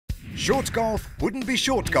ShortGolf wouldn't be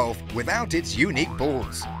ShortGolf without its unique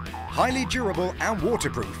balls. Highly durable and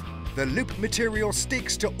waterproof, the loop material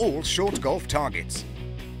sticks to all ShortGolf targets.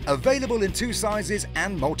 Available in 2 sizes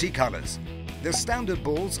and multi-colors. The standard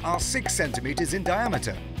balls are 6 centimeters in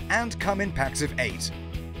diameter and come in packs of 8.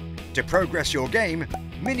 To progress your game,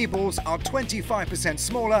 Mini-ballz are 25%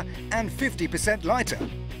 smaller and 50% lighter,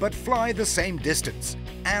 but fly the same distance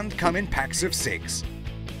and come in packs of 6.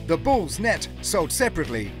 The balls net, sold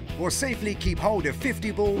separately, will safely keep hold of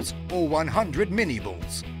 50 balls or 100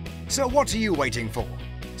 Mini-ballz. So what are you waiting for?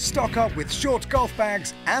 Stock up with ShortGolf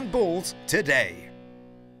bags and balls today.